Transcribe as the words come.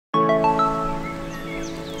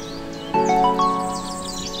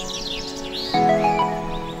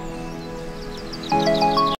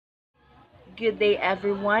Good day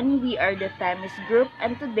everyone, we are the THEMIS group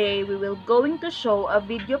and today we will going to show a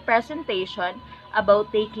video presentation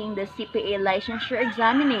about taking the CPA licensure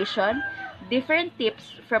examination, different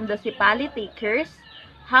tips from the CPALI takers,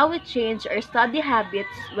 how we changed our study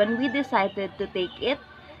habits when we decided to take it,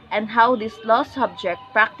 and how this law subject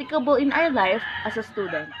practicable in our life as a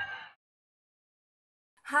student.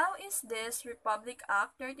 How is this Republic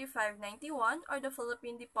Act 3591 or the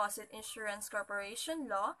Philippine Deposit Insurance Corporation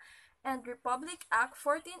Law and Republic Act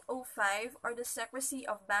 1405 or the Secrecy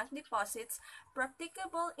of Bank Deposits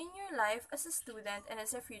practicable in your life as a student and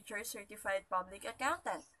as a future certified public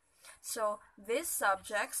accountant? So, these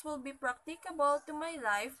subjects will be practicable to my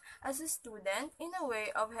life as a student in a way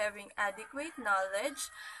of having adequate knowledge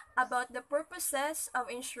about the purposes of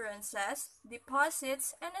insurances,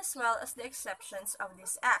 deposits, and as well as the exceptions of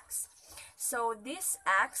these acts. So, these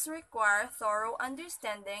acts require thorough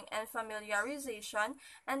understanding and familiarization,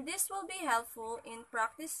 and this will be helpful in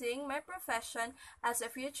practicing my profession as a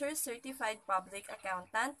future certified public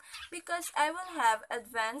accountant because I will have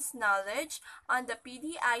advanced knowledge on the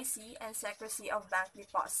PDIC and secrecy of bank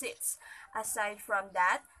deposits. Aside from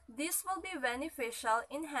that, this will be beneficial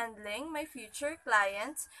in handling my future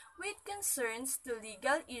clients with concerns to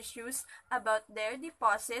legal issues about their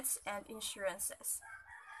deposits and insurances.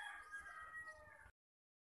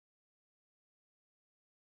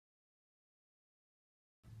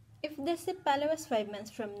 If the CPALI was 5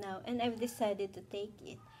 months from now and I've decided to take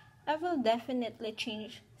it, I will definitely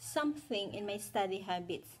change something in my study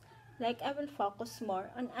habits. Like I will focus more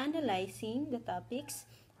on analyzing the topics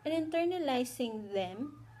and internalizing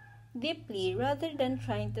them deeply rather than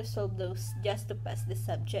trying to solve those just to pass the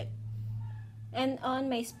subject. And on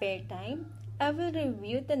my spare time, I will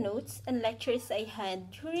review the notes and lectures I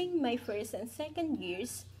had during my first and second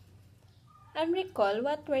years and recall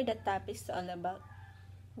what were the topics all about,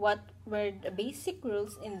 what were the basic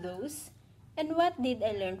rules in those, and what did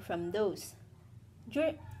I learn from those.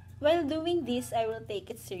 While doing this, I will take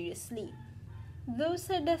it seriously. Those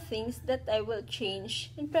are the things that I will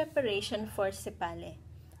change in preparation for CPALI,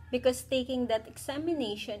 because taking that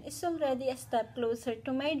examination is already a step closer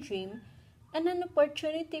to my dream and an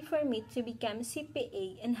opportunity for me to become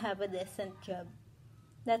CPA and have a decent job.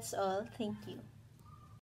 That's all. Thank you.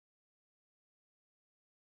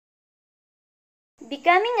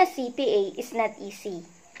 Becoming a CPA is not easy.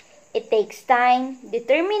 It takes time,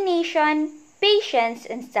 determination, patience,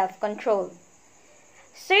 and self-control.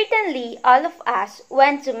 Certainly, all of us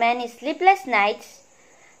went to many sleepless nights,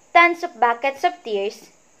 tons of buckets of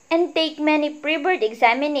tears, and take many pre-board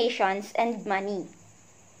examinations and money.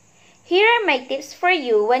 Here are my tips for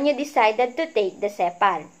you when you decided to take the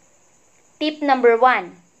CEPAL. Tip number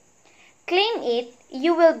 1. Claim it,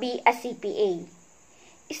 you will be a CPA.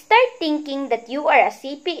 Start thinking that you are a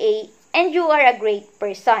CPA and you are a great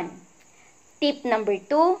person. Tip number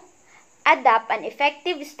 2. Adopt an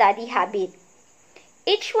effective study habit.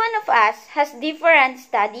 Each one of us has different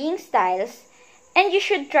studying styles and you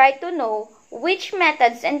should try to know which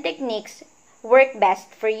methods and techniques work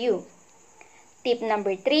best for you. Tip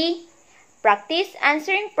number 3. Practice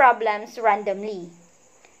answering problems randomly.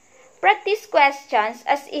 Practice questions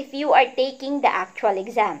as if you are taking the actual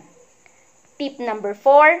exam. Tip number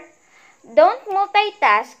 4. Don't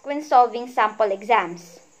multitask when solving sample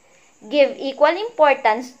exams. Give equal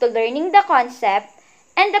importance to learning the concept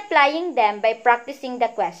and applying them by practicing the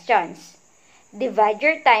questions. Divide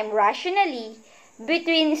your time rationally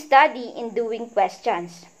between study and doing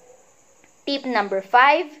questions. Tip number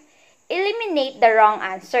 5. Eliminate the wrong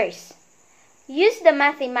answers. Use the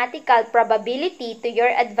mathematical probability to your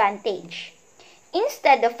advantage.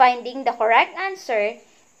 Instead of finding the correct answer,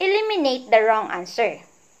 eliminate the wrong answer.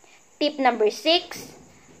 Tip number 6.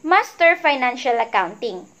 Master financial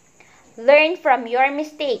accounting. Learn from your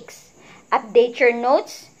mistakes. Update your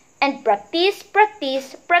notes and practice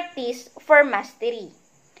for mastery.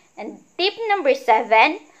 And tip number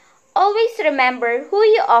 7. Always remember who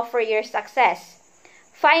you offer your success.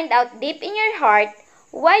 Find out deep in your heart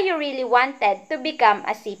why you really wanted to become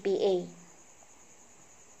a CPA.